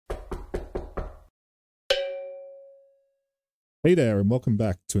Hey there, and welcome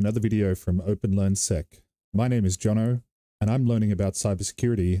back to another video from OpenLearnSec. My name is Jono, and I'm learning about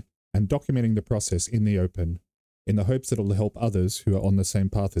cybersecurity and documenting the process in the open, in the hopes that it'll help others who are on the same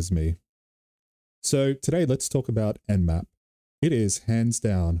path as me. So today let's talk about NMap. It is, hands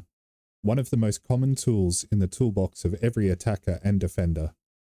down, one of the most common tools in the toolbox of every attacker and defender,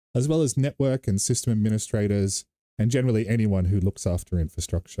 as well as network and system administrators, and generally anyone who looks after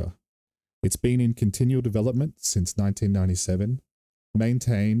infrastructure. It's been in continual development since 1997,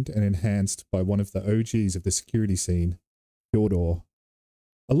 maintained and enhanced by one of the OGs of the security scene, Fjordor,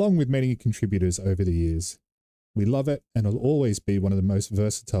 along with many contributors over the years. We love it, and it'll always be one of the most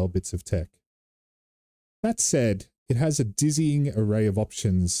versatile bits of tech. That said, it has a dizzying array of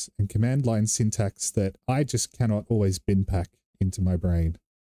options and command line syntax that I just cannot always bin pack into my brain.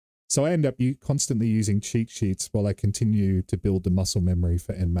 So I end up constantly using cheat sheets while I continue to build the muscle memory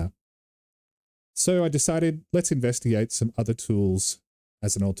for NMap. So I decided, let's investigate some other tools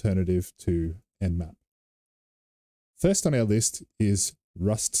as an alternative to NMap. First on our list is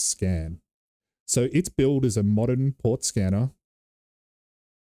Rustscan. So it's billed as a modern port scanner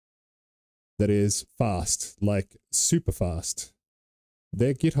that is fast, like super fast.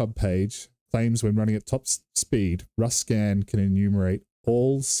 Their GitHub page claims when running at top speed, Rustscan can enumerate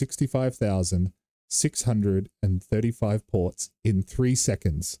all 65,635 ports in 3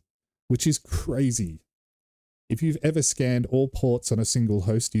 seconds. Which is crazy. If you've ever scanned all ports on a single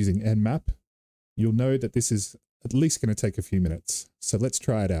host using NMap, you'll know that this is at least going to take a few minutes. So let's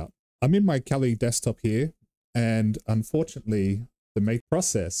try it out. I'm in my Kali desktop here, and unfortunately, the make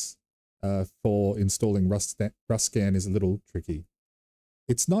process for installing Rustscan is a little tricky.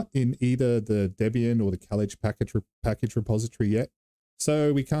 It's not in either the Debian or the Kali package repository yet,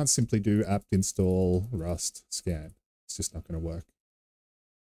 so we can't simply do apt install Rustscan. It's just not going to work.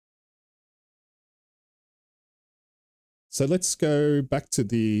 So let's go back to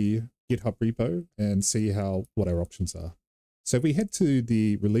the GitHub repo and see what our options are. So if we head to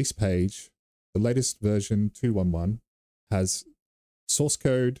the release page, the latest version 2.11 has source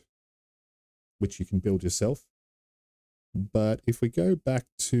code, which you can build yourself. But if we go back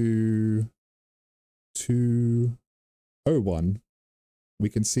to 2.01, we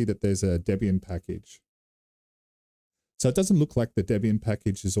can see that there's a Debian package. So it doesn't look like the Debian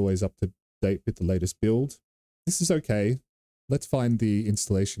package is always up to date with the latest build. This is okay. Let's find the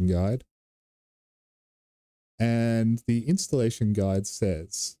installation guide. And the installation guide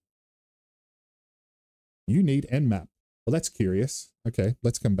says, you need NMap. Well, that's curious. Okay,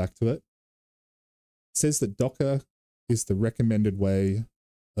 let's come back to it. It says that Docker is the recommended way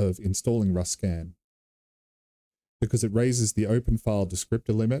of installing Rustscan because it raises the open file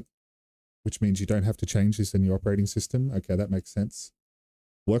descriptor limit, which means you don't have to change this in your operating system. Okay, that makes sense.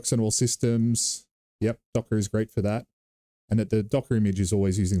 Works on all systems. Yep, Docker is great for that. And that the Docker image is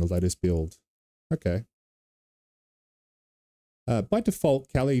always using the latest build. Okay. By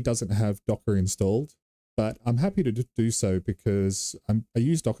default, Kali doesn't have Docker installed, but I'm happy to do so because I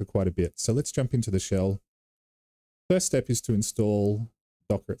use Docker quite a bit. So let's jump into the shell. First step is to install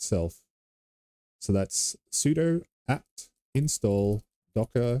Docker itself. So that's sudo apt install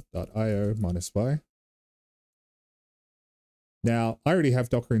docker.io-y. Now, I already have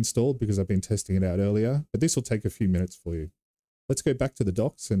Docker installed because I've been testing it out earlier, but this will take a few minutes for you. Let's go back to the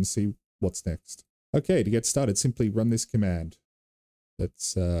docs and see what's next. Okay, to get started, simply run this command.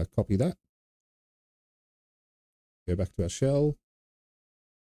 Let's copy that. Go back to our shell,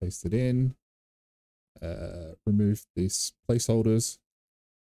 paste it in, remove these placeholders,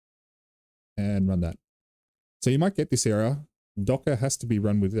 and run that. So you might get this error. Docker has to be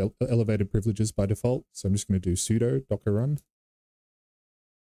run with elevated privileges by default, so I'm just going to do sudo docker run.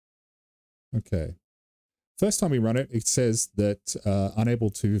 Okay. First time we run it, it says that unable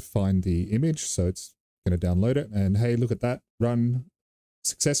to find the image, so it's going to download it. And hey, look at that, run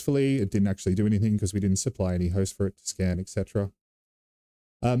successfully. It didn't actually do anything because we didn't supply any host for it to scan, etc.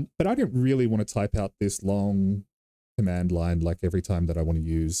 But I didn't really want to type out this long command line like every time that I want to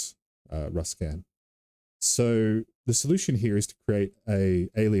use Rustscan. So the solution here is to create an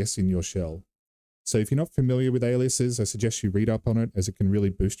alias in your shell. So if you're not familiar with aliases, I suggest you read up on it as it can really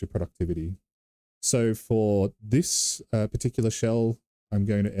boost your productivity. So for this particular shell, I'm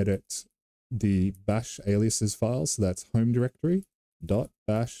going to edit the bash aliases file. So that's home directory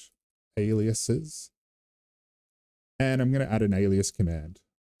 .bash aliases. And I'm going to add an alias command.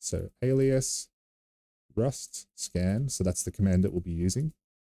 So alias Rustscan. So that's the command that we'll be using.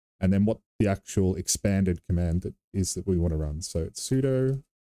 And then what the actual expanded command that we want to run. So it's sudo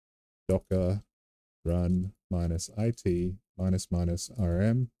docker run -it -rm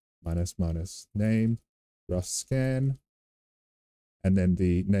 -name Rustscan and then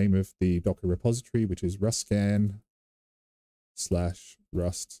the name of the Docker repository, which is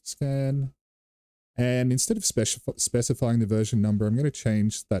Rustscan/Rustscan. And instead of specifying the version number, I'm going to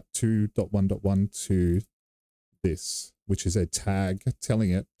change that 2.1.1 to this, which is a tag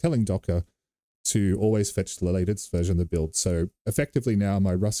telling Docker to always fetch the latest version of the build. So effectively now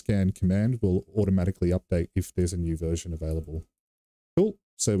my Rustscan command will automatically update if there's a new version available. Cool.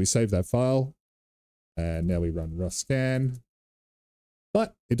 So we save that file and now we run Rustscan,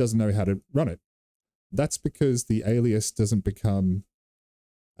 but it doesn't know how to run it. That's because the alias doesn't become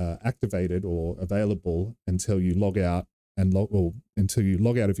activated or available until you log out and until you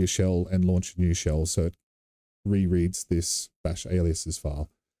log out of your shell and launch a new shell. So it rereads this bash aliases file,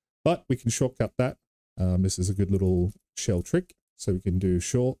 but we can shortcut that. This is a good little shell trick. So we can do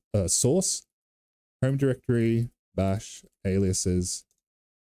source, home directory, bash, aliases,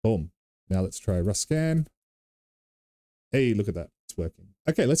 boom. Now let's try Rustscan. Hey, look at that, it's working.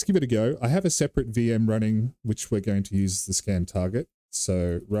 Okay, let's give it a go. I have a separate VM running, which we're going to use as the scan target.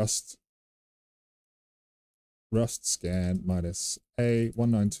 So Rustscan -a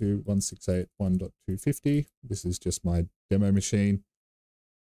 192.168.1.250. This is just my demo machine.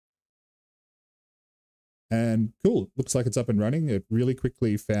 And cool, looks like it's up and running. It really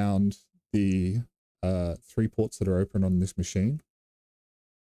quickly found the 3 ports that are open on this machine.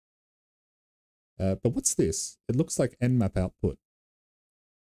 But what's this? It looks like NMap output.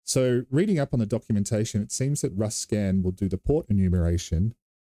 So reading up on the documentation, it seems that Rustscan will do the port enumeration,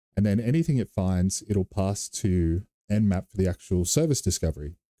 and then anything it finds, it'll pass to NMap for the actual service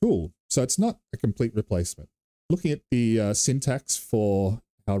discovery. Cool. So it's not a complete replacement. Looking at the syntax for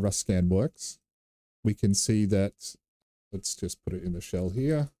how Rustscan works, we can see that, let's just put it in the shell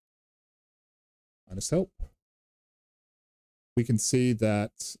here, -help. We can see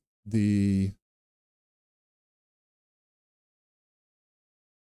that the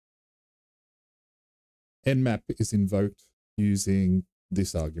NMap is invoked using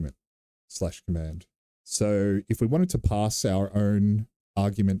this argument /command. So if we wanted to pass our own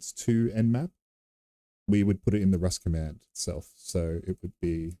arguments to NMap, we would put it in the Rust command itself. So it would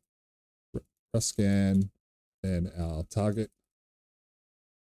be Rustscan and our target.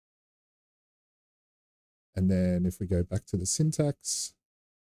 And then if we go back to the syntax,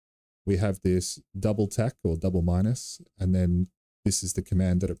 we have this double tack or double minus, and then this is the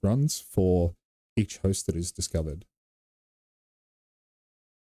command that it runs for each host that is discovered.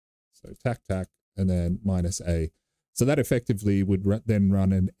 So tack, and then -a. So that effectively would then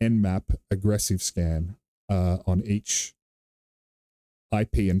run an NMap aggressive scan on each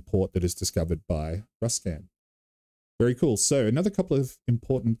IP and port that is discovered by Rustscan. Very cool. So another couple of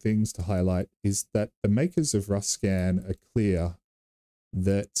important things to highlight is that the makers of Rustscan are clear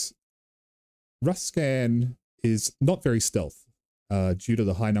that Rustscan is not very stealth due to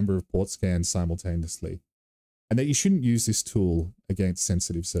the high number of port scans simultaneously, and that you shouldn't use this tool against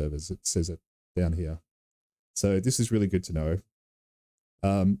sensitive servers. It says it down here. So this is really good to know.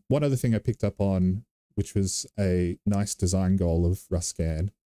 One other thing I picked up on, which was a nice design goal of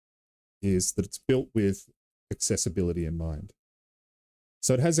Rustscan, is that it's built with accessibility in mind.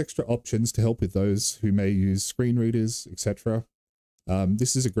 So it has extra options to help with those who may use screen readers, etc.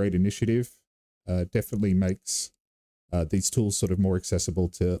 This is a great initiative. Definitely makes these tools sort of more accessible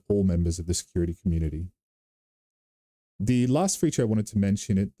to all members of the security community. The last feature I wanted to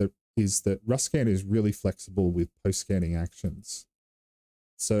mention is that Rustscan is really flexible with post-scanning actions.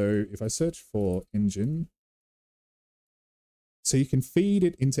 So if I search for engine, so you can feed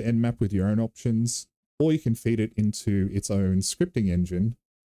it into NMap with your own options, or you can feed it into its own scripting engine,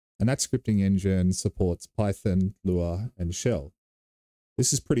 and that scripting engine supports Python, Lua, and Shell.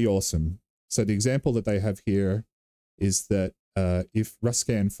 This is pretty awesome. So the example that they have here is that if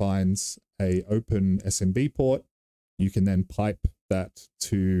Rustscan finds a open SMB port, you can then pipe that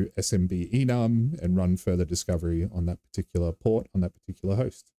to SMB enum and run further discovery on that particular port, on that particular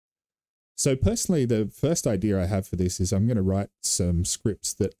host. So personally, the first idea I have for this is I'm going to write some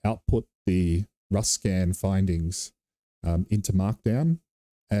scripts that output the Rustscan findings into Markdown,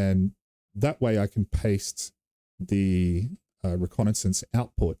 and that way I can paste the reconnaissance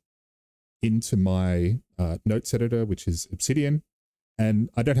output into my notes editor, which is Obsidian,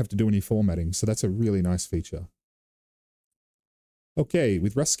 and I don't have to do any formatting. So that's a really nice feature. Okay,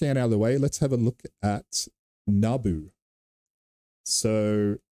 with Rustscan out of the way, let's have a look at Naabu.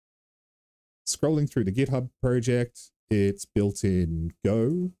 So scrolling through the GitHub project, it's built in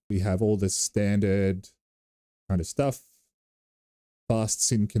Go. We have all this standard kind of stuff. Fast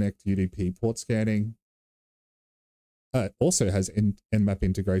SYN Connect UDP port scanning. It also has NMap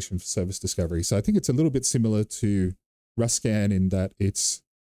integration for service discovery. So I think it's a little bit similar to Rustscan in that it's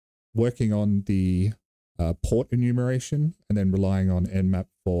working on the port enumeration and then relying on NMap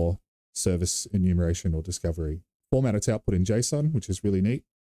for service enumeration or discovery. Format its output in JSON, which is really neat.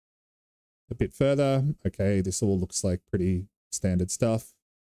 A bit further, okay, this all looks like pretty standard stuff.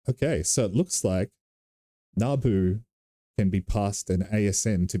 Okay, so it looks like Naabu can be passed an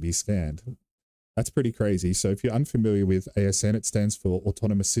ASN to be scanned. That's pretty crazy. So if you're unfamiliar with ASN, it stands for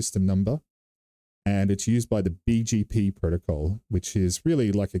Autonomous System Number, and it's used by the BGP protocol, which is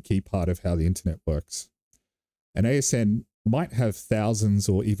really like a key part of how the internet works. An ASN might have thousands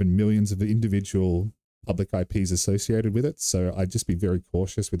or even millions of individual public IPs associated with it, so I'd just be very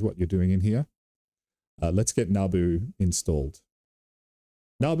cautious with what you're doing in here. Let's get Naabu installed.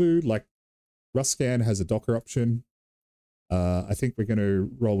 Naabu, like Rustscan, has a Docker option. I think we're going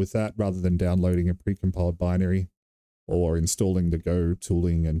to roll with that rather than downloading a precompiled binary or installing the Go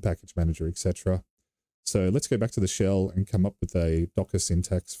tooling and package manager, etc. So let's go back to the shell and come up with a Docker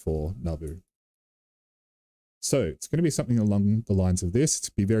syntax for Naabu. So it's going to be something along the lines of this. It's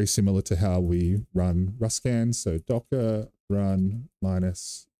be very similar to how we run Rustscan. So Docker run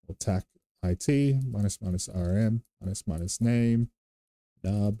minus or tac it minus rm minus name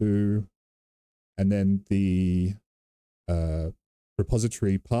Naabu, and then the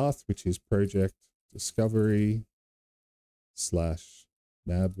repository path, which is project discovery / Naabu,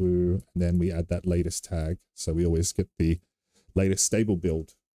 and then we add that latest tag. So we always get the latest stable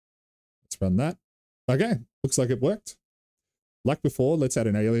build. Let's run that. Okay, looks like it worked. Like before, let's add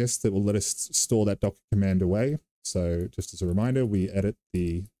an alias that will let us store that Docker command away. So just as a reminder, we edit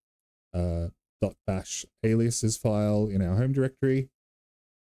the .bash aliases file in our home directory.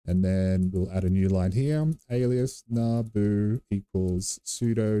 And then we'll add a new line here. Alias Naabu equals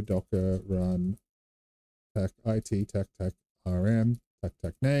sudo docker run tac it tac rm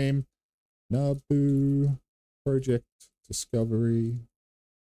tac name Naabu project discovery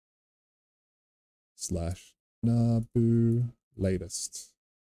 / Naabu latest.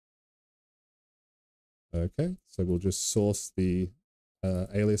 Okay, so we'll just source the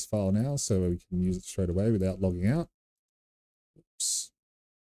alias file now so we can use it straight away without logging out. Oops.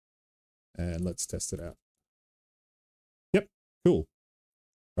 And let's test it out. Yep, cool.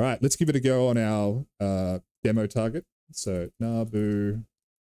 All right, let's give it a go on our demo target. So Naabu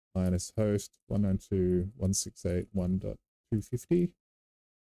minus host 192.168.1.250.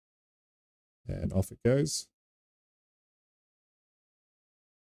 And off it goes.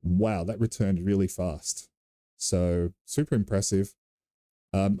 Wow, that returned really fast. So super impressive.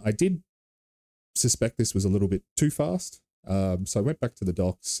 I did suspect this was a little bit too fast. So I went back to the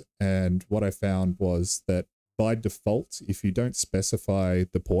docs, and what I found was that by default, if you don't specify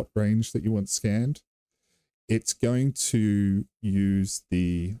the port range that you want scanned, it's going to use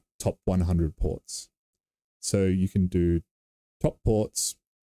the top 100 ports. So you can do top ports.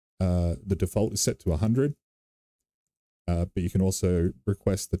 The default is set to 100, but you can also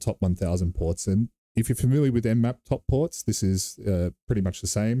request the top 1000 ports. And if you're familiar with NMap top ports, this is pretty much the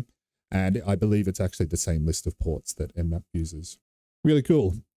same. And I believe it's actually the same list of ports that NMap uses. Really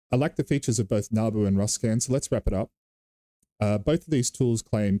cool. I like the features of both Naabu and Rustscan, so let's wrap it up. Both of these tools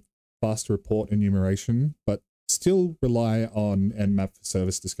claim faster port enumeration, but still rely on NMap for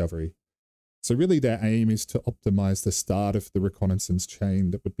service discovery. So really their aim is to optimize the start of the reconnaissance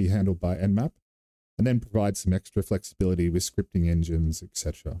chain that would be handled by NMap, and then provide some extra flexibility with scripting engines,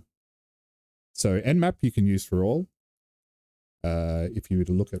 etc. So NMap you can use for all. If you were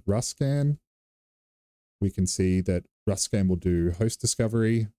to look at Rustscan, we can see that Rustscan will do host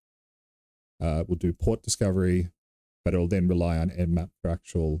discovery, will do port discovery, but it'll then rely on NMap for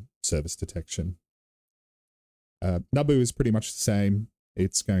actual service detection. Naabu is pretty much the same.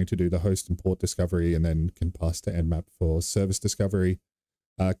 It's going to do the host and port discovery and then can pass to NMap for service discovery.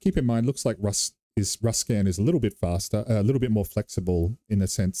 Keep in mind, looks like Rustscan is a little bit faster, a little bit more flexible in the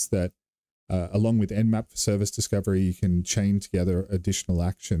sense that along with NMap for service discovery, you can chain together additional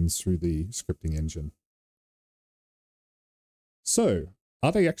actions through the scripting engine. So,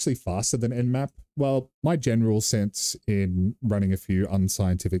 are they actually faster than NMap? Well, my general sense in running a few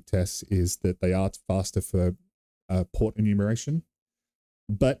unscientific tests is that they are faster for port enumeration.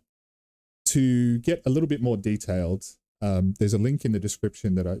 But to get a little bit more detailed, there's a link in the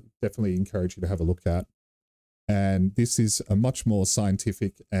description that I definitely encourage you to have a look at. And this is a much more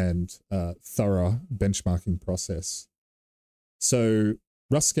scientific and thorough benchmarking process. So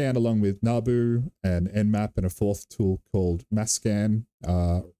Rustscan, along with Naabu and NMap and a fourth tool called Masscan,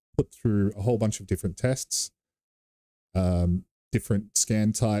 put through a whole bunch of different tests, different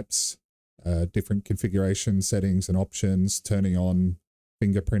scan types, different configuration settings and options, turning on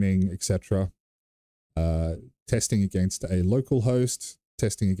fingerprinting, etc. testing against a local host,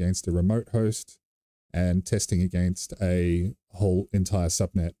 testing against a remote host, and testing against a whole entire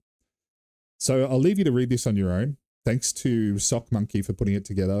subnet. So I'll leave you to read this on your own. Thanks to Sock Monkey for putting it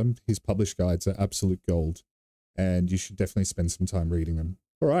together. His published guides are absolute gold, and you should definitely spend some time reading them.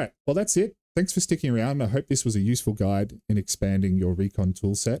 All right, well, that's it. Thanks for sticking around. I hope this was a useful guide in expanding your recon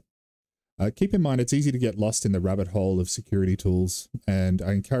toolset. Keep in mind, it's easy to get lost in the rabbit hole of security tools, and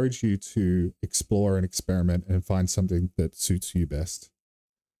I encourage you to explore and experiment and find something that suits you best.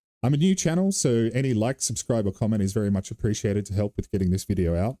 I'm a new channel, so any like, subscribe, or comment is very much appreciated to help with getting this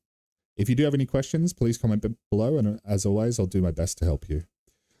video out. If you do have any questions, please comment below, and as always, I'll do my best to help you.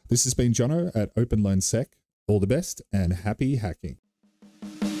 This has been Jono at OpenLearnSec. All the best and happy hacking.